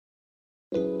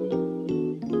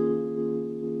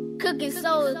cooking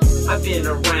soul. I've been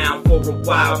around for a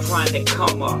while trying to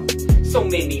come up. So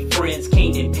many friends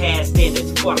came and passed and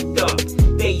it's fucked up.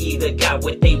 They either got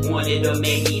what they wanted or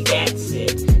maybe that's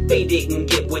it. They didn't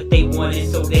get what they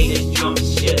wanted so they just jumped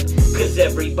ship. Cause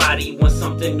everybody wants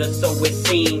something or so it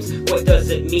seems. What does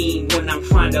it mean when I'm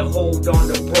trying to hold on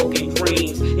to broken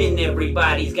dreams? And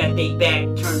everybody's got their back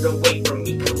turned away from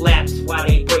me. Collapse while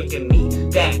they breaking me.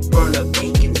 Back burner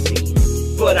vacancy.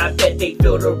 But I bet they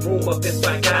fill the room up if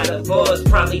I got a buzz.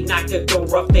 Probably knock the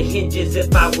door off the hinges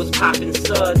if I was popping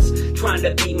suds. Trying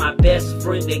to be my best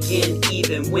friend again,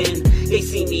 even when they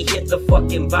see me hit the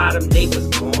fucking bottom, they was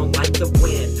gone like the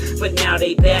wind. But now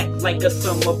they back like a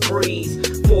summer breeze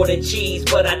for the cheese,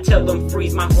 but I tell them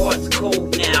freeze, my heart's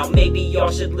cold now. Maybe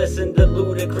y'all should listen to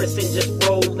Ludacris and just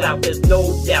roll out. There's no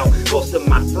doubt most of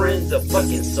my friends are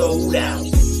fucking sold out.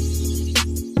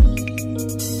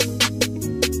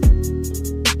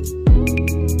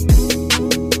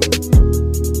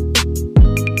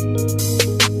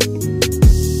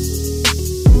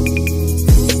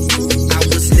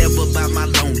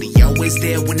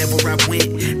 There whenever I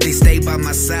went, they stayed by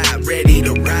my side, ready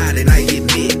to ride, and I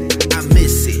admit I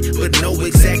miss it, but know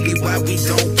exactly why we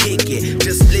don't kick it.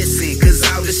 Just listen, cause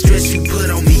all the stress you put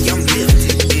on me, I'm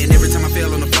lifted. And every time I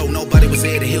fell on the floor, nobody was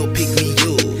there to help pick me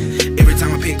up. Every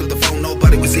time I picked up the phone,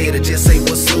 nobody was there to just say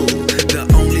what's up. The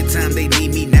only time they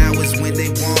need me now is when they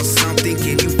want something.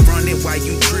 Can you front it while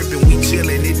you tripping? We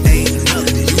chillin', it ain't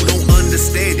nothing. You don't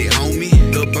understand it, homie.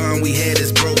 The bond we had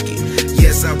is broken.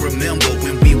 Yes, I remember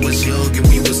when we was young and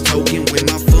we was token. When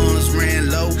my funds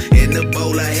ran low and the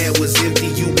bowl I had was empty,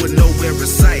 you were nowhere in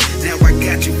sight. Now I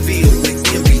got you filled with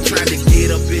envy, trying to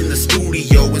get up in the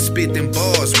studio and spit them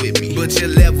bars with me. But your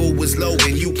level was low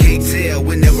and you can't tell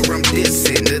whenever I'm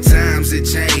dissing. The times it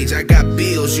change, I got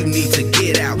bills you need to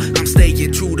get out. I'm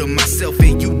staying true to myself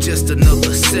and you just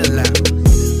another sellout.